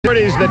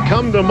celebrities that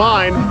come to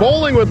mind,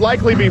 bowling would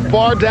likely be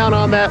far down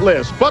on that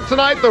list. But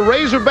tonight, the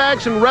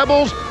Razorbacks and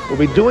Rebels will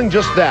be doing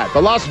just that.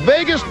 The Las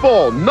Vegas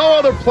Bowl, no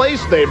other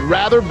place they'd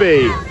rather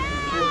be.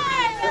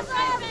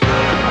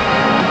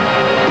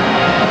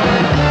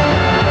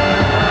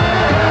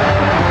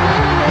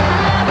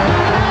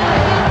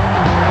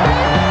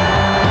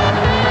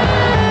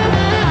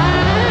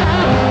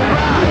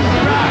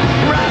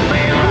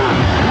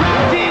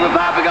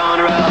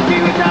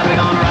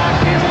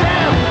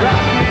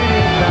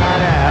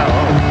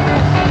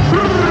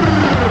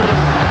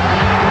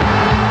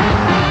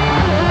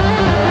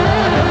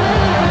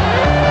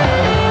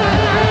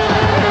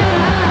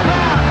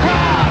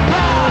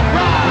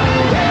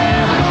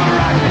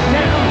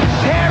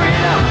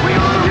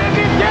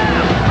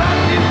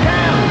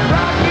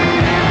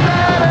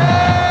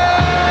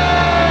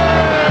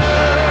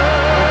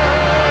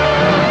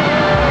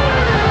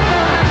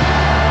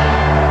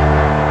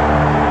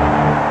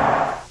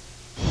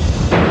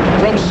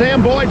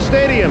 Sam Boyd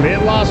Stadium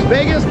in Las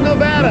Vegas,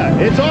 Nevada.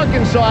 It's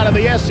Arkansas out of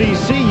the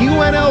SEC,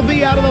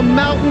 UNLV out of the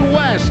Mountain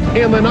West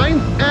in the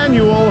 9th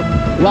annual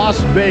Las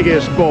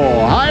Vegas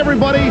Bowl. Hi,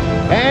 everybody,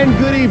 and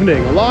good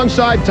evening.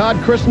 Alongside Todd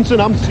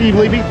Christensen, I'm Steve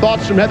Levy.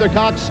 Thoughts from Heather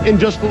Cox in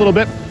just a little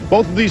bit.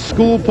 Both of these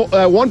schools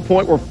at one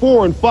point were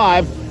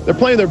 4-5. They're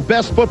playing their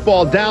best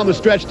football down the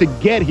stretch to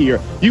get here.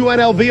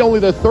 UNLV only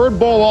their third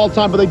bowl all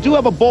time, but they do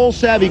have a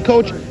bowl-savvy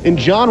coach in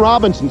John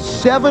Robinson,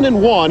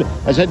 7-1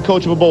 as head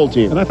coach of a bowl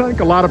team. And I think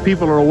a lot of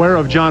people are aware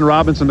of John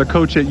Robinson, the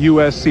coach at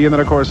USC, and then,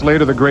 of course,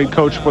 later the great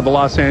coach for the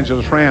Los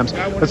Angeles Rams.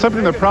 But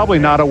something they're probably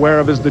not aware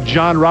of is the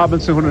John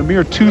Robinson, who in a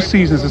mere 2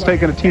 seasons has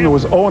taken a team that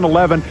was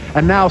 0-11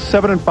 and now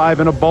 7-5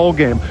 in a bowl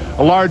game.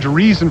 A large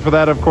reason for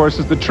that, of course,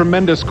 is the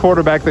tremendous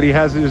quarterback that he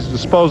has at his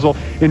disposal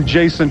in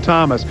Jason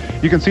Thomas.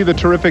 You can see the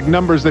terrific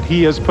numbers that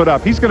he has put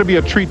up. He's going to be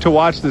a treat to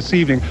watch this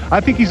evening.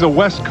 I think he's a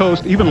West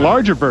Coast, even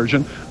larger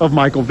version of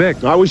Michael Vick.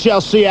 We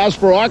shall see. As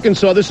for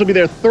Arkansas, this will be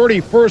their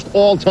 31st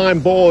all-time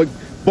bowl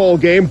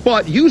game.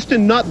 But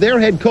Houston Nutt, their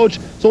head coach,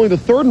 it's only the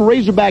third in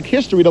Razorback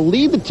history to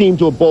lead the team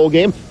to a bowl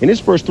game in his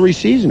first 3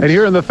 seasons. And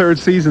here in the third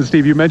season,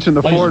 Steve, you mentioned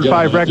the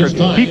 4-5 record.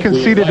 He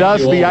conceded to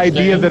us the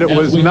idea that it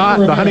was not,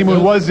 the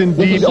honeymoon was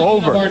indeed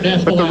over.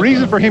 But the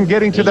reason for him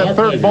getting to that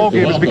third bowl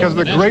game is because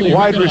of the great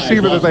wide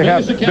receiver that they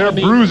have. Their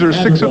bruiser,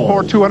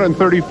 6'4",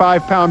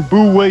 235-pound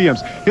Boo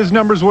Williams. His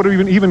numbers would have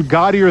been even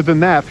gaudier than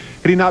that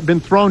had he not been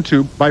thrown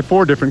to by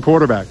 4 different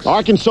quarterbacks.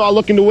 Arkansas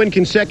looking to win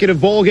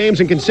consecutive bowl games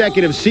and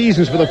consecutive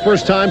seasons for the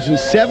first time since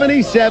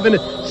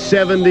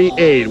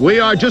 77-78. We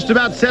are just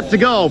about set to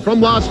go from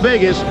Las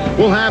Vegas.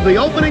 We'll have the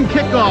opening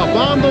kickoff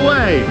on the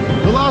way.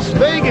 The Las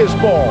Vegas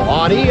Bowl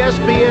on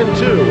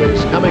ESPN2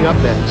 is coming up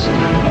next.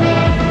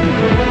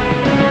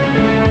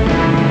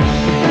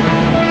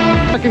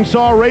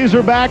 Arkansas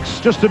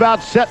Razorbacks just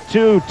about set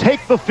to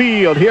take the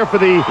field here for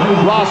the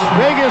Las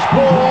Vegas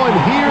Bowl, and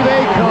here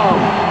they come.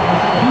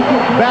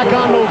 Back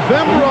on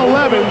November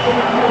 11th,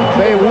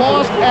 they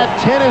lost at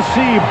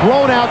Tennessee,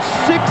 blown out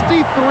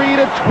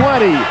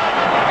 63-20.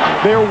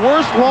 Their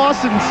worst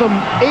loss in some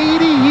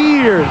 80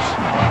 years.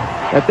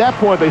 At that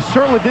point, they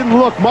certainly didn't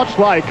look much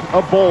like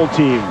a bowl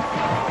team.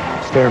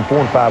 Staring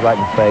 4-5 right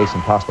in the face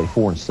and possibly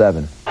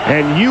 4-7.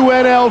 And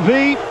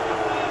UNLV,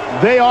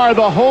 they are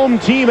the home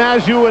team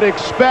as you would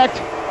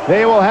expect.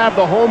 They will have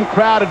the home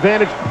crowd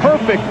advantage.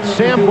 Perfect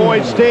Sam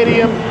Boyd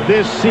Stadium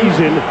this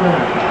season.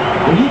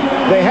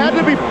 They had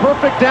to be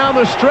perfect down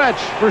the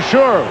stretch for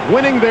sure,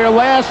 winning their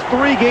last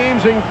 3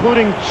 games,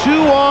 including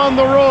 2 on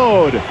the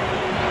road.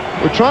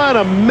 We're trying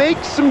to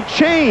make some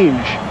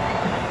change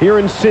here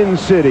in Sin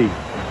City.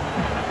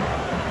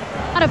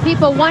 A lot of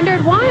people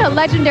wondered why a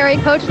legendary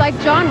coach like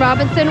John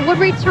Robinson would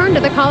return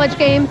to the college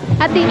game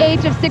at the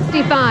age of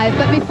 65.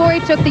 But before he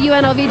took the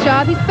UNLV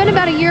job, he spent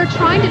about a year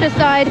trying to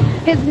decide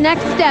his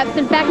next steps.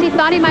 In fact, he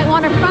thought he might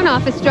want a front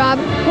office job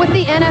with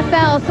the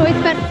NFL. So he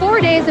spent 4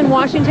 days in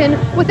Washington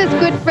with his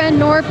good friend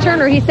Norv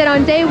Turner. He said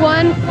on day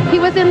 1, he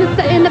was in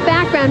the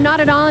background, not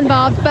at all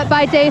involved. But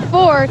by day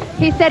 4,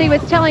 he said he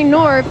was telling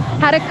Norv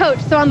how to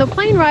coach. So on the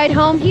plane ride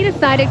home, he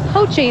decided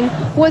coaching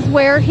was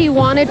where he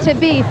wanted to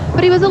be.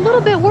 But he was a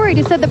little bit worried.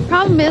 He said the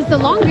problem is the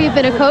longer you've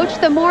been a coach,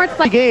 the more it's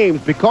like games,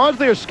 because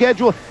their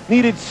schedule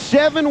needed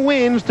 7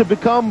 wins to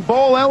become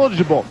bowl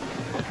eligible.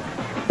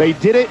 They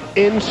did it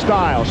in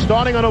style.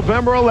 Starting on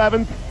November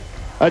 11th,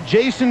 a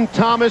Jason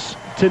Thomas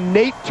to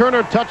Nate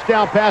Turner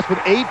touchdown pass with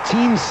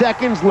 18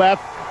 seconds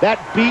left. That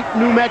beat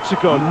New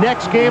Mexico.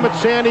 Next game at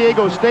San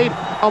Diego State,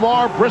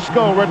 Amar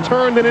Briscoe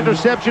returned an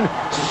interception,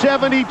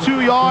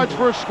 72 yards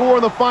for a score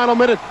in the final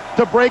minute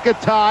to break a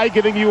tie,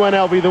 giving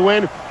UNLV the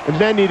win. And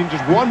then needing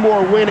just one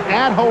more win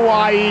at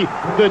Hawaii.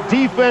 The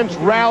defense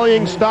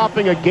rallying,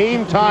 stopping a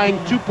game-tying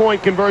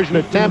 2-point conversion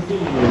attempt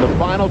in the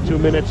final 2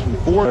 minutes from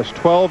 4. There's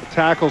 12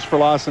 tackles for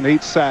loss and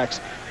 8 sacks.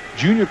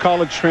 Junior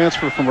college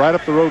transfer from right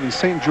up the road in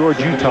St. George,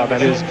 Utah.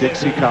 That is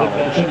Dixie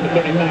College.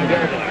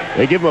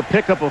 They give him a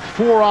pickup of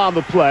 4 on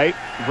the play,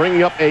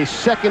 bringing up a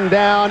 2nd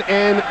down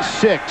and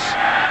 6.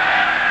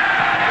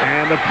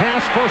 And the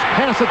first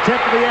pass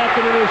attempt of the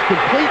afternoon is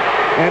complete,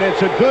 and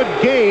it's a good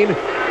gain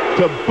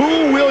to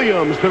Boo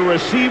Williams, the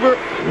receiver.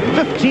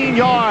 15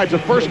 yards, a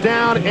first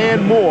down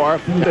and more.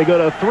 They go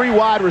to a 3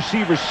 wide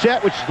receiver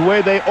set, which is the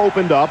way they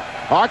opened up.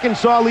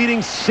 Arkansas leading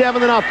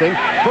 7-0.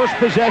 First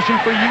possession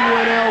for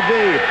UNLV.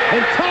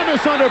 And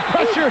Thomas under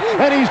pressure,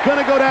 and he's going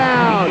to go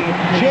down.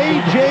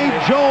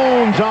 J.J.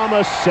 Jones on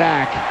the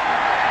sack.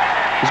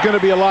 There's going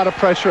to be a lot of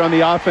pressure on the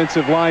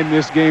offensive line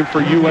this game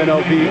for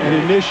UNLV, and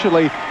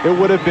initially it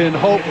would have been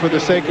hope for the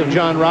sake of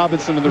John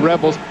Robinson and the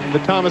Rebels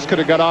that Thomas could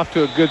have got off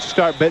to a good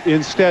start, but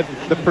instead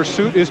the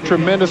pursuit is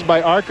tremendous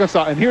by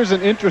Arkansas. And here's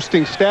an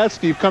interesting stat,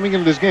 Steve, coming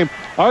into this game.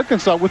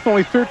 Arkansas with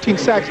only 13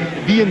 sacks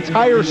the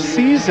entire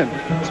season,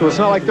 so it's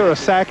not like they're a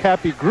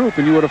sack-happy group,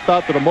 and you would have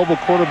thought that a mobile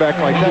quarterback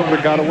like that would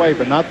have got away,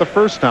 but not the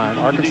first time.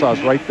 Arkansas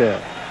is right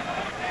there.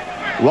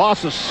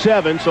 Loss of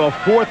 7, so a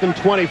 4th and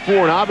 24,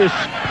 an obvious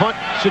punt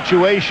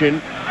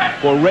situation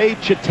for Ray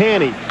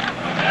Chitani.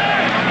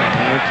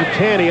 And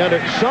Chitani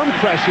under some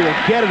pressure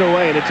to get it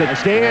away, and it's a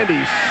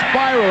dandy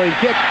spiraling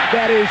kick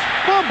that is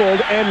fumbled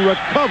and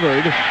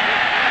recovered.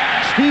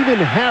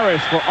 Stephen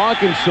Harris for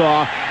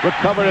Arkansas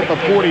recovered at the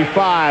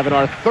 45, and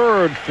our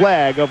 3rd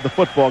flag of the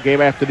football game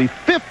after the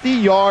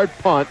 50-yard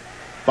punt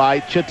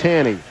by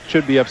Chitani.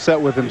 Should be upset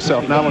with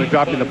himself, not only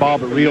dropping the ball,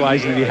 but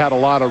realizing that he had a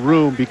lot of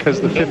room because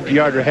the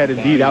 50-yarder had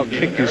indeed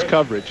outkicked his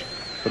coverage.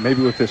 But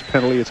maybe with this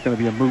penalty, it's going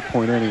to be a moot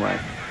point anyway.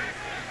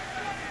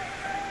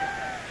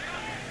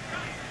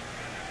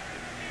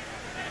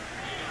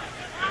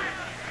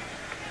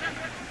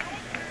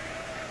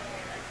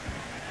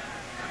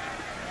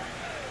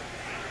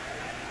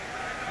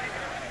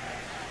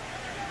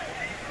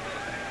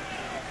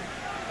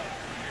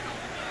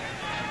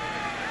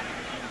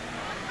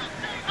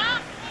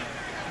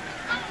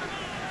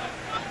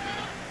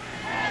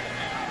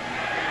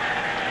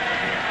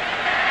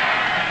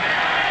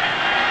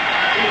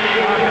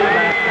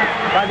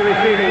 By the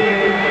receiving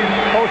team,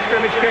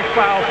 post-scrimmage kick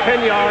foul,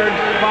 10 yards,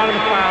 bottom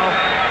foul,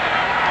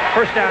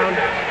 first down,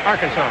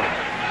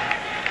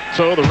 Arkansas.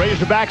 So the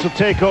Razorbacks will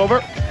take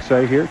over.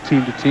 Say here,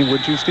 team to team,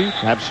 would you, Steve?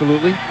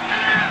 Absolutely.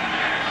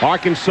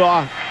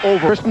 Arkansas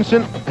over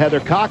Christensen, Heather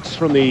Cox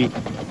from the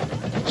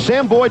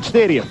Sam Boyd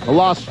Stadium, the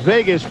Las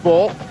Vegas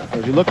Bowl.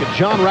 As you look at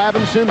John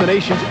Robinson, the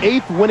nation's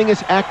 8th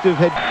winningest active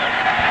head.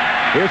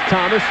 Here's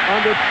Thomas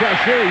under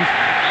pressure. He's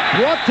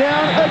brought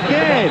down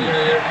again.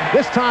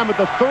 This time at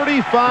the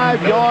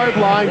 35-yard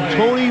line,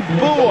 Tony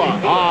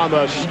Bua on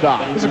the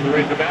stop.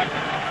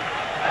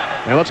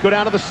 And let's go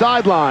down to the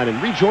sideline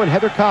and rejoin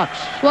Heather Cox.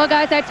 Well,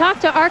 guys, I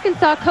talked to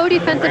Arkansas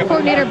co-defensive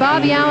coordinator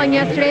Bobby Allen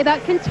yesterday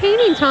about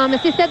containing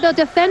Thomas. He said they'll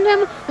defend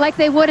him like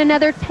they would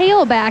another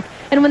tailback.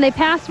 And when they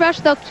pass rush,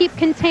 they'll keep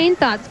contained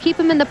thoughts, keep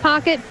him in the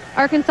pocket.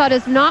 Arkansas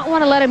does not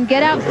want to let him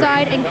get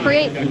outside and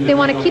create. They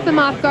want to keep him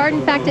off guard.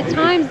 In fact, at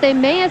times, they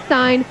may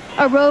assign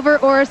a rover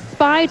or a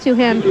spy to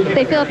him.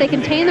 They feel if they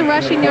contain the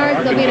rushing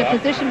yards, they'll be in a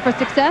position for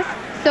success.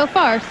 So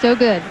far, so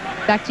good.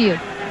 Back to you.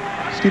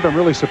 Steve, I'm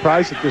really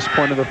surprised at this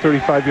point of the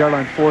 35-yard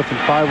line, 4th and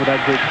 5 with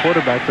that great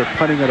quarterback. They're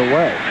punting it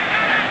away.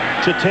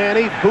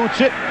 Chitani boots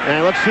it,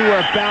 and let's see where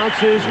it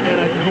bounces, and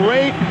a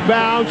great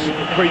bounce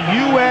for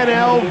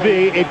UNLV.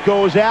 It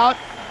goes out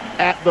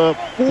at the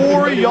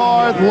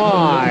 4-yard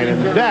line,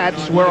 and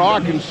that's where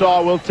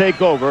Arkansas will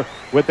take over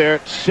with their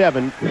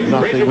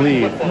 7-0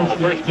 lead.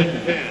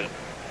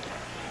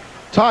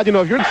 Todd, you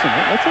know, if you're listening,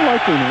 that's a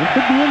likely name.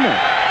 Could be in there.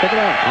 Check it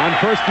out. On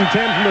 1st and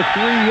 10 from the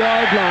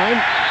 3-yard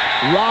line,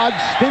 Rod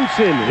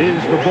Stinson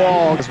is the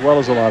ball. As well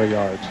as a lot of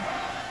yards.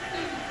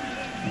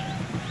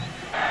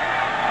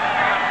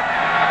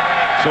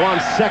 So on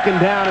 2nd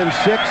down and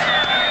 6,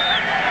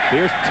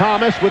 here's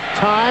Thomas with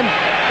time,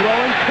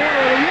 throwing corner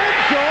of the end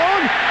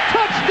zone,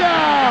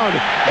 touchdown!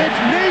 It's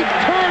Nate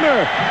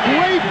Turner,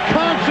 great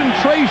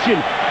concentration,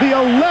 the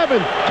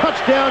 11th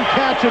touchdown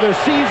catch of the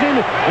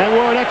season, and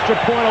we're an extra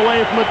point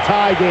away from a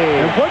tie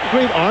game. And what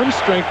great arm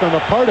strength on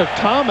the part of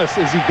Thomas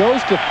as he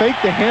goes to fake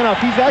the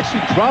handoff. He's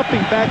actually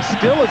dropping back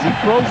still as he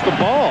throws the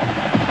ball.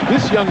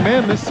 This young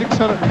man, this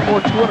 6'4",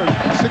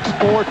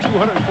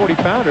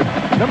 240-pounder,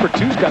 number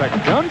 2's got a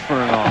gun for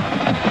an arm.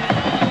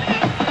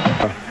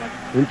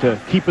 Into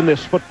keeping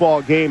this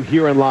football game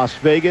here in Las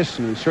Vegas,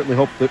 and we certainly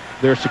hope that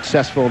they're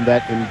successful in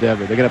that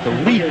endeavor. They're going to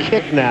have to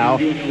re-kick now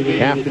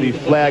after the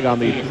flag on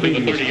the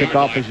previous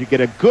kickoff as you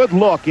get a good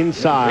look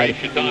inside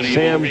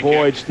Sam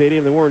Boyd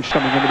Stadium. They weren't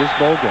coming into this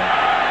bowl game.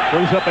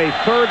 Brings up a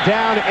 3rd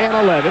down and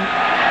 11.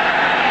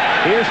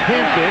 Here's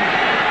Hampton,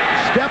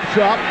 steps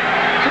up,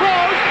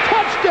 throws,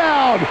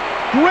 touchdown!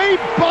 Great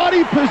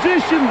body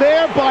position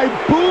there by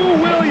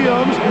Boo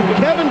Williams.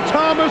 Kevin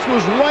Thomas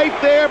was right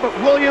there, but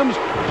Williams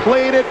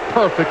played it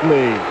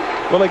perfectly.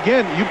 Well,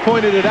 again, you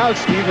pointed it out,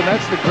 Steve, and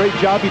that's the great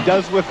job he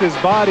does with his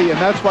body, and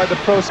that's why the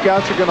pro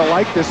scouts are going to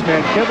like this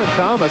man, Kevin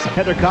Thomas.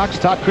 Heather Cox,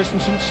 Todd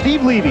Christensen,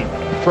 Steve Levy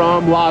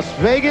from Las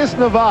Vegas,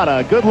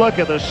 Nevada. Good look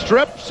at the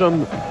strip,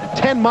 some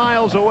 10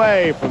 miles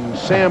away from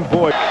Sam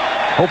Boyd.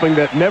 Hoping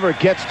that never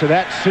gets to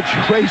that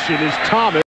situation is Thomas.